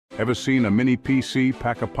Ever seen a mini PC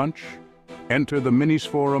pack a punch? Enter the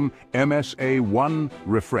Minisforum MS-A1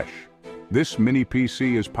 Refresh. This mini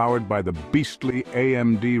PC is powered by the beastly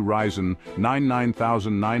AMD Ryzen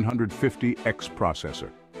 9950X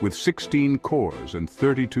processor. With 16 cores and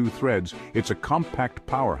 32 threads, it's a compact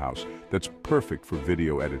powerhouse that's perfect for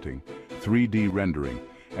video editing, 3D rendering,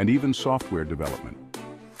 and even software development.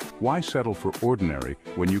 Why settle for ordinary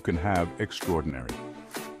when you can have extraordinary?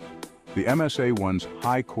 The MS-A1's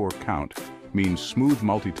high core count means smooth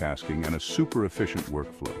multitasking and a super efficient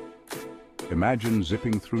workflow. Imagine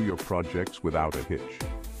zipping through your projects without a hitch.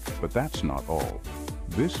 But that's not all.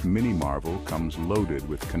 This mini marvel comes loaded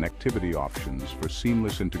with connectivity options for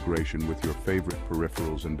seamless integration with your favorite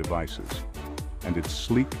peripherals and devices. And its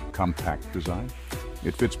sleek, compact design?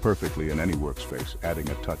 It fits perfectly in any workspace, adding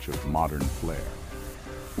a touch of modern flair.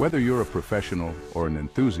 Whether you're a professional or an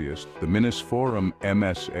enthusiast, the Minisforum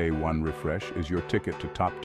MS-A1 Refresh is your ticket to top